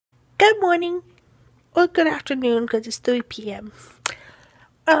Good morning, or good afternoon, because it's 3 p.m.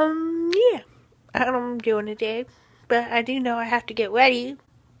 Yeah, I don't know what I'm doing today, but I do know I have to get ready.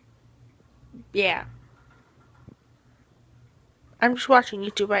 Yeah. I'm just watching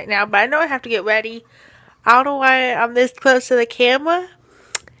YouTube right now, but I know I have to get ready. I don't know why I'm this close to the camera,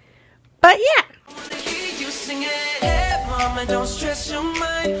 but yeah. Mama, don't stress your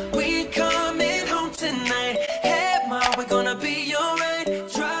mind. We coming home tonight. Hey, Mom, we're gonna be alright.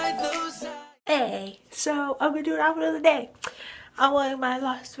 Try those eyes. Hey, so I'm gonna do an outfit of the day. I'm wearing my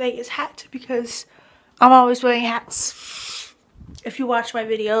Las Vegas hat because I'm always wearing hats. If you watch my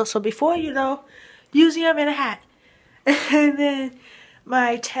videos, so before you know, usually I'm in a hat. And then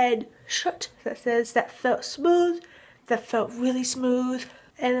my TED shirt that says that felt smooth, that felt really smooth.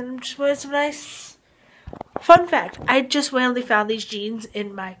 And then I'm just wearing some nice. Fun fact, I just randomly found these jeans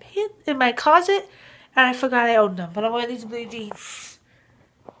in my closet, and I forgot I owned them. But I'm wearing these blue jeans.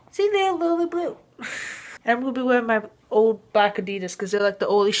 See, they're literally blue. And I'm gonna be wearing my old black Adidas because they're like the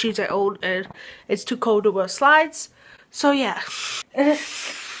only shoes I own, and it's too cold to wear slides. So yeah, I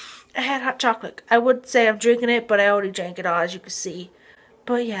had hot chocolate. I would say I'm drinking it, but I already drank it all, as you can see.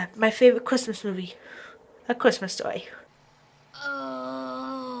 But yeah, my favorite Christmas movie, A Christmas Story.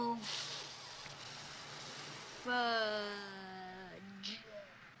 Oh, fudge.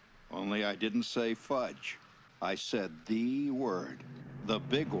 Only I didn't say fudge. I said the word. The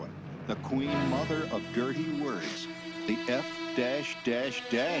big one. The queen mother of dirty words. The F-dash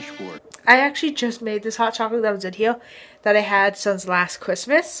word. I actually just made this hot chocolate that was in here that I had since last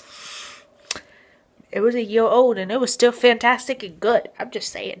Christmas. It was a year old and it was still fantastic and good. I'm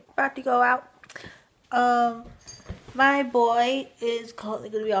just saying. About to go out. My boy is currently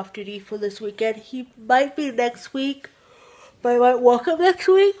going to be off duty for this weekend. He might be next week, but I might walk up next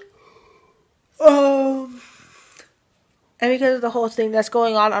week. And because of the whole thing that's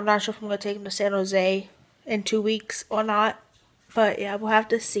going on, I'm not sure if I'm going to take him to San Jose in 2 weeks or not. But yeah, we'll have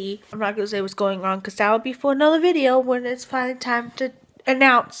to see. I'm not going to say what's going on because that will be for another video when it's finally time to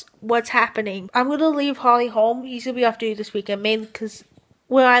announce what's happening. I'm going to leave Holly home. He's going to be off duty this weekend, mainly because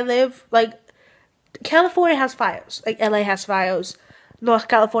where I live, like, California has fires. Like, LA has fires. North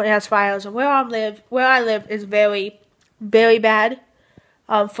California has fires. And where I live is very, very bad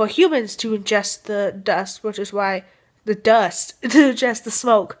for humans to ingest the dust, which is why the dust, to ingest the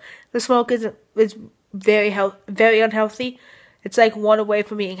smoke. The smoke is very unhealthy. It's like one away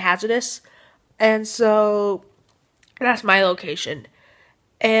from being hazardous. And so that's my location.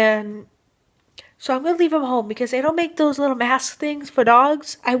 And so I'm going to leave him home because they don't make those little mask things for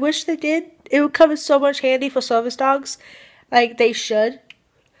dogs. I wish they did. It would come in so much handy for service dogs. Like, they should.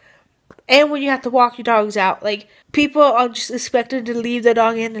 And when you have to walk your dogs out. Like, people are just expected to leave their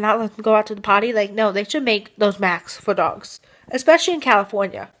dog in and not let them go out to the potty. Like, no, they should make those masks for dogs. Especially in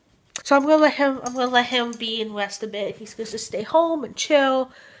California. So I'm gonna let him be and rest a bit. He's gonna just stay home and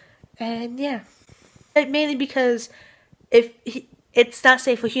chill. And yeah. Mainly because it's not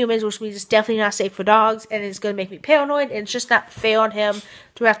safe for humans, which means it's definitely not safe for dogs, and it's going to make me paranoid, and it's just not fair on him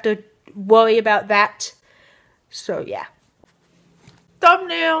to have to worry about that. So, yeah.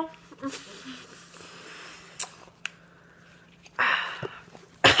 Thumbnail.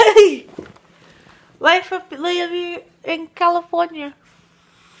 Life of living in California.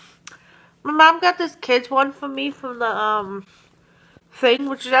 My mom got this kids one for me from the thing,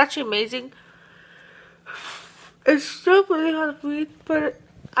 which is actually amazing. It's still really hard to read, but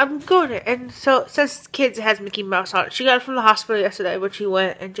I'm good at it. And so, since kids, it has Mickey Mouse on it. She got it from the hospital yesterday when she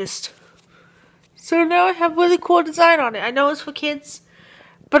went and just... So now I have really cool design on it. I know it's for kids,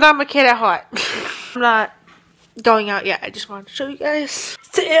 but I'm a kid at heart. I'm not going out yet. I just wanted to show you guys.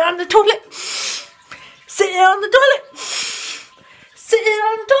 Sitting on the toilet. Sitting on the toilet. Sitting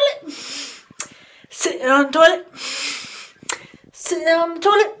on the toilet. Sitting on the toilet. Sitting on the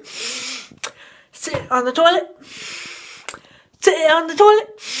toilet. Sit on the toilet. Sit on the toilet.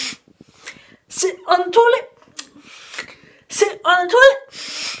 Sit on the toilet. Sit on the toilet.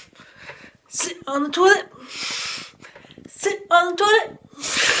 Sit on the toilet. Sit on the toilet.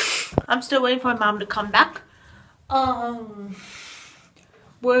 I'm still waiting for my mom to come back. We're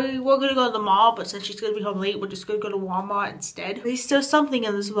gonna go to the mall, but since she's gonna be home late, we're just gonna go to Walmart instead. At least there's something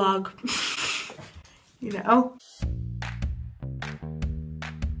in this vlog. You know?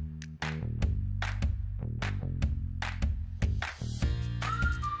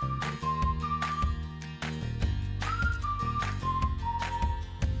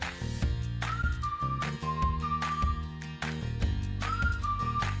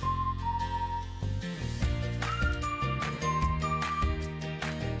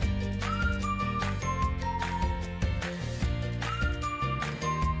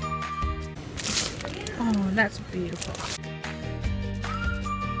 Oh, that's beautiful.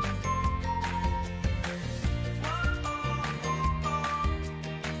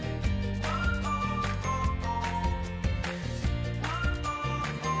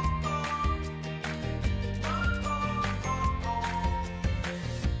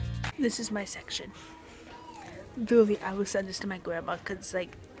 This is my section. Literally, I would send this to my grandma because it's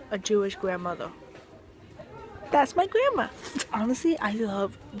like a Jewish grandmother. That's my grandma. Honestly, I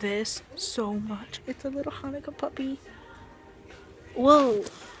love this so much. It's a little Hanukkah puppy. Whoa.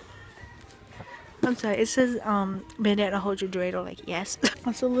 I'm sorry, it says bandana hold your dreidel, like yes.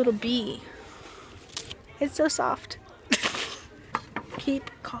 It's a little bee. It's so soft.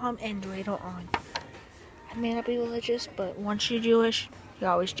 Keep calm and dreidel on. I may not be religious, but once you're Jewish, you're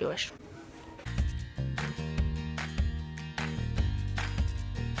always Jewish.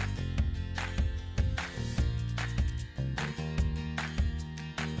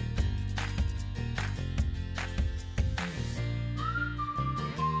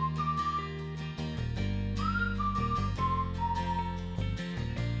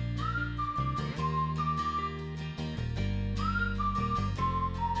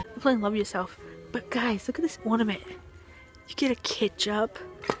 I'm playing Love Yourself. But guys, look at this ornament. You get a ketchup.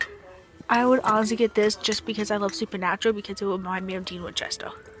 I would honestly get this just because I love Supernatural, because it would remind me of Dean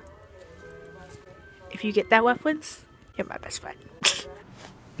Winchester. If you get that reference, you're my best friend.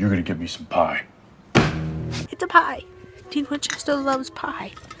 You're gonna give me some pie. It's a pie. Dean Winchester loves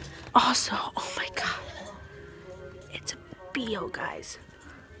pie. Also, oh my god. It's a B.O., guys.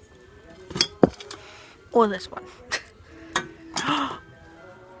 Or this one.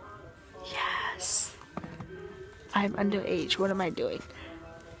 Yes. I'm underage. What am I doing?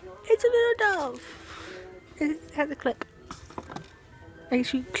 It's a little dove. It has a clip. Make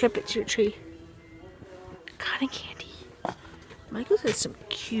sure you clip it to your tree. Cotton candy. Michael's has some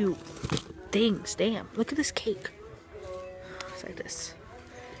cute things. Damn. Look at this cake. It's like this.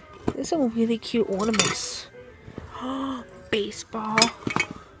 There's some really cute ornaments. Baseball.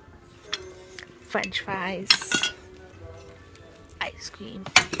 French fries. Ice cream.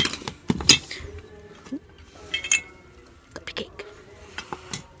 Cupcake.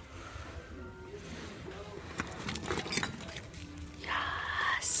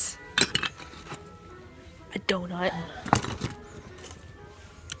 Yes. A donut.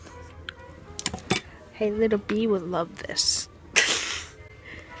 Hey, little bee would love this.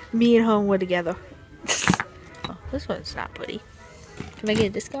 Me and home were together. Oh, this one's not pretty. Can I get a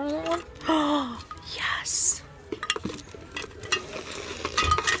discount on that one? Oh, yes.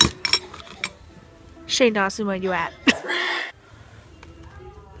 Shane Dawson, where you at?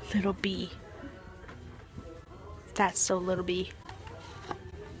 Little bee. That's so little bee.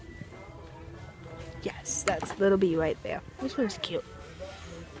 Yes, that's little bee right there. This one's cute.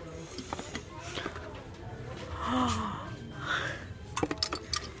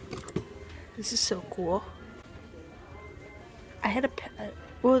 This is so cool. I had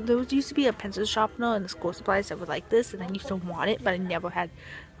well, there used to be a pencil sharpener in the school supplies that was like this, and I used to want it, but I never had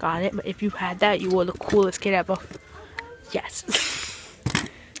gotten it. But if you had that, you were the coolest kid ever. Yes.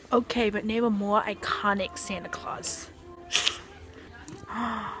 Okay, but name a more iconic Santa Claus.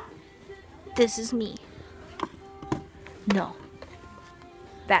 This is me. No.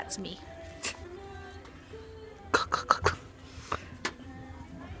 That's me.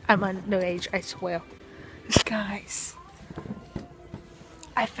 I'm underage, I swear. Guys,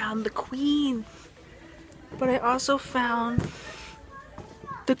 I found the Queen, but I also found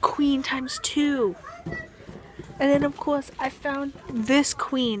the Queen ×2. And then of course I found this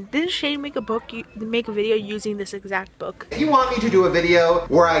Queen. Didn't Shane make a video using this exact book? If you want me to do a video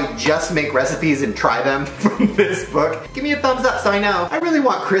where I just make recipes and try them from this book, give me a thumbs up so I know. I really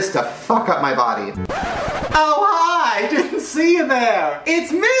want Chris to fuck up my body. Oh hi! Didn't see you there!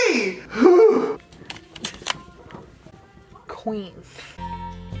 It's me! Queen.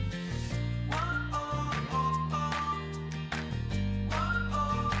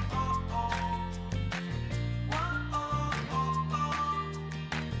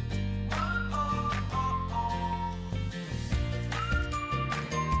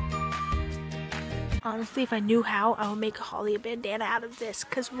 Honestly, if I knew how, I would make Holly a bandana out of this,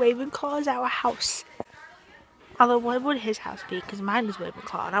 because Ravenclaw is our house. Although, what would his house be? Because mine is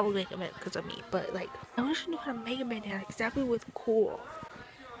Ravenclaw, and I would make him it because of me. But, like, I wish I knew how to make a bandana exactly with cool.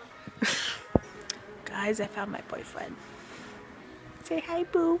 Guys, I found my boyfriend. Say hi,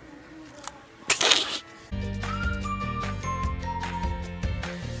 boo.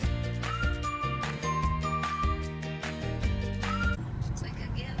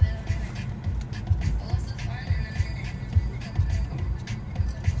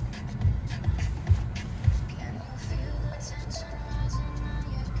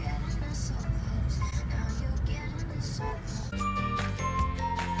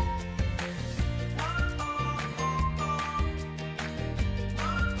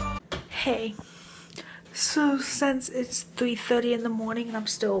 Hey, so since it's 3:30 in the morning and I'm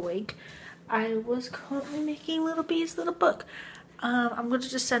still awake, I was currently making Little Bee's little book. I'm gonna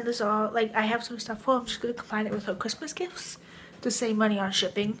just send this all, like, I have some stuff for her. I'm just gonna combine it with her Christmas gifts to save money on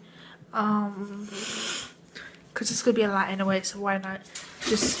shipping. Cause it's gonna be a lot anyway, so why not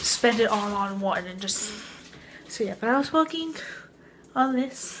just spend it all on one and just, so yeah, but I was working on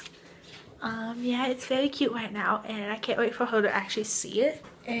this. Yeah, it's very cute right now and I can't wait for her to actually see it.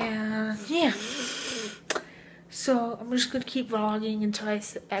 And yeah, so I'm just gonna keep vlogging until I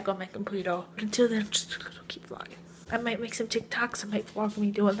sit back on my computer. Until then, I'm just gonna keep vlogging. I might make some TikToks, I might vlog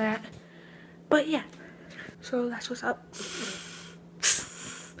me doing that. But yeah, so that's what's up.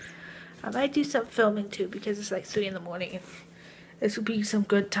 I might do some filming too because it's like 3 in the morning and this would be some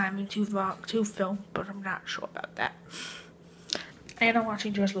good timing to vlog, to film, but I'm not sure about that. And I'm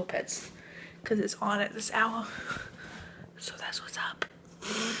watching George Lopez because it's on at this hour. So that's what's up.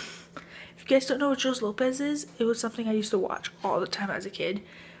 If you guys don't know what George Lopez is, it was something I used to watch all the time as a kid.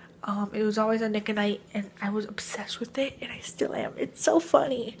 It was always on Nick at Night and I was obsessed with it and I still am. It's so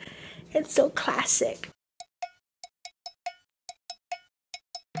funny. It's so classic.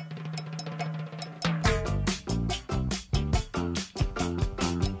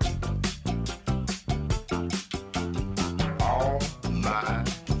 All my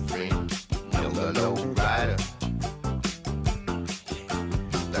friends never know rider.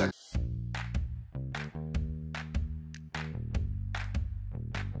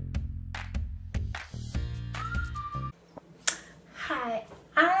 Hi,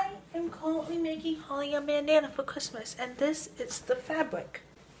 I am currently making Holly a bandana for Christmas and this is the fabric.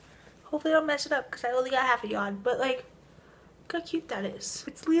 Hopefully I don't mess it up because I only got half a yard, but like, look how cute that is.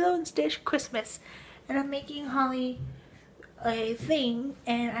 It's Lilo and Stitch Christmas and I'm making Holly a thing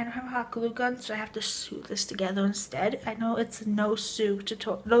and I don't have a hot glue gun, so I have to sew this together instead. I know it's a no-sew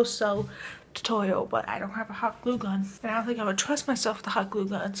tutorial, but I don't have a hot glue gun and I don't think I would trust myself with a hot glue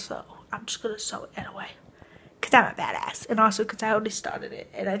gun, so I'm just gonna sew it anyway. Because I'm a badass, and also because I already started it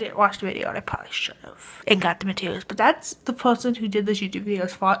and I didn't watch the video and I probably should have and got the materials, but that's the person who did this YouTube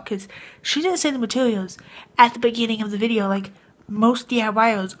video's fault because she didn't say the materials at the beginning of the video like most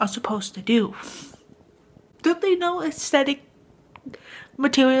DIYers are supposed to do. Don't they know aesthetic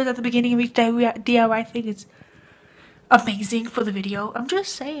materials at the beginning of each DIY thing is amazing for the video? I'm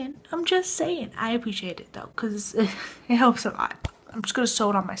just saying. I appreciate it though because it helps a lot. I'm just gonna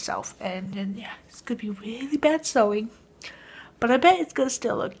sew it on myself and yeah, it's gonna be really bad sewing, but I bet it's gonna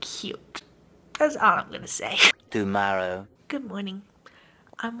still look cute. That's all I'm gonna say. Tomorrow. Good morning.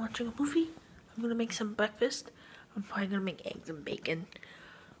 I'm watching a movie. I'm gonna make some breakfast. I'm probably gonna make eggs and bacon.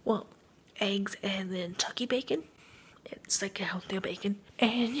 Well, eggs and then turkey bacon. It's like a healthier bacon.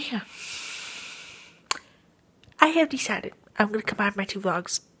 And yeah, I have decided I'm gonna combine my two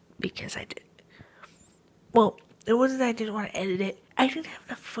vlogs because I did. Well, it wasn't that I didn't want to edit it. I didn't have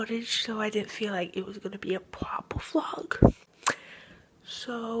enough footage, so I didn't feel like it was going to be a proper vlog.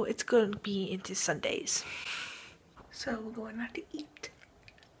 So it's going to be into Sundays. So we're going out to eat.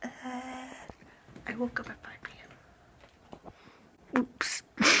 I woke up at 5 p.m. Oops.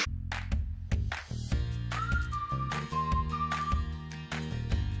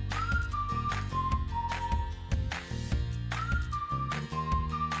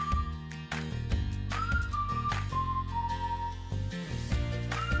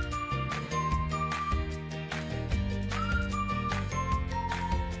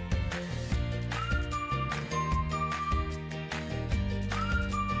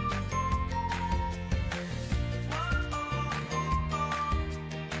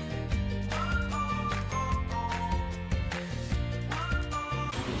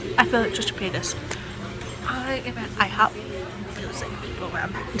 I feel like just to pay this. I am at IHOP. There's like people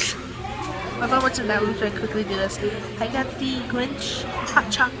around. My mom went to that room, so I quickly do this. I got the Grinch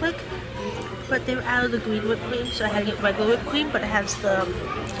hot chocolate, but they were out of the green whipped cream, so I had to get regular whipped cream, but it has the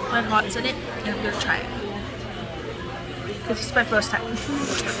red hearts in it, and I'm gonna try it. Because it's my first time. Let's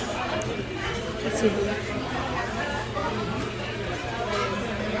see.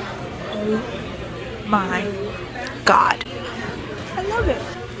 Oh my god. I love it.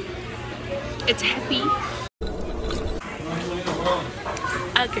 It's heavy.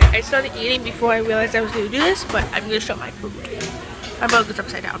 Okay, I started eating before I realized I was going to do this, but I'm going to show my food. My burger's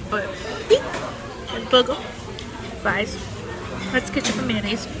upside down, but and burger, fries, let's ketchup and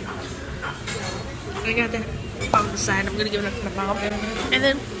mayonnaise. I got that on the side. I'm going to give it up to my mom. And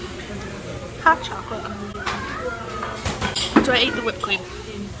then hot chocolate. So I ate the whipped cream.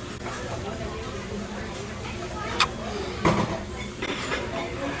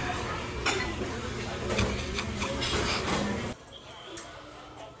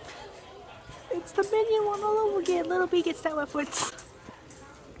 It's the minion one all over again. Little B gets that reference.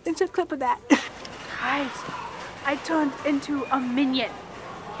 It's a clip of that. Guys, I turned into a minion.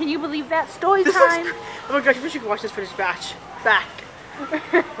 Can you believe that? Story time. Oh my gosh, we should watch this footage back.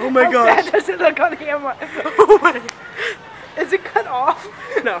 Oh my gosh. That doesn't look on camera. Oh my. Is it cut off?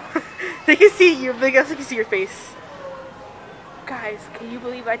 No. They can see you. They can see your face. Guys, can you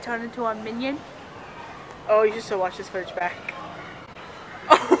believe I turned into a minion? Oh, you should still watch this footage back.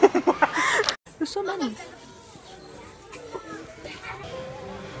 There's so many.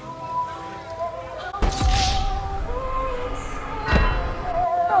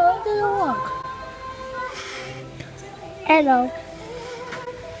 Oh, they look. Hello.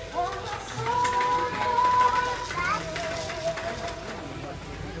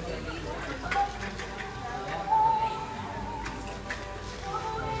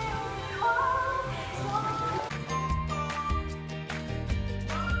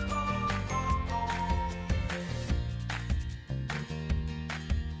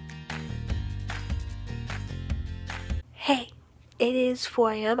 Hey, it is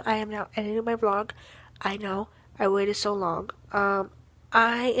 4 a.m. I am now editing my vlog. I know, I waited so long.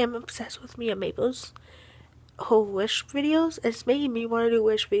 I am obsessed with Mia Maples' whole Wish videos. It's making me want to do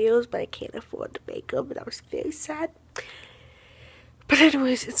Wish videos, but I can't afford to make them, and I was very sad. But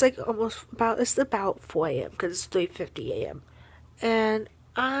anyways, it's like it's about 4 a.m. because it's 3:50 a.m. And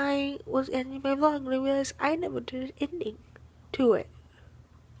I was ending my vlog and I realized I never did an ending to it.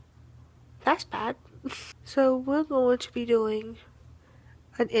 That's bad. So we're going to be doing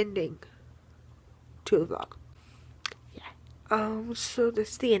an ending to the vlog. Yeah. So this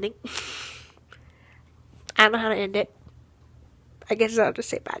is the ending. I don't know how to end it. I guess I'll just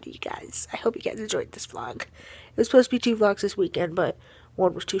say bye to you guys. I hope you guys enjoyed this vlog. It was supposed to be 2 vlogs this weekend, but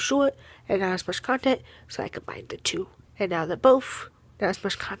one was too short and not as much content, so I combined the 2. And now they're both not as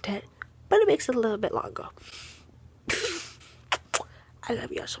much content, but it makes it a little bit longer. I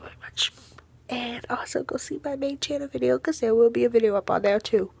love you all so very much. And also go see my main channel video, because there will be a video up on there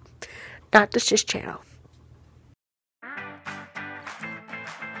too. Not the Shish channel.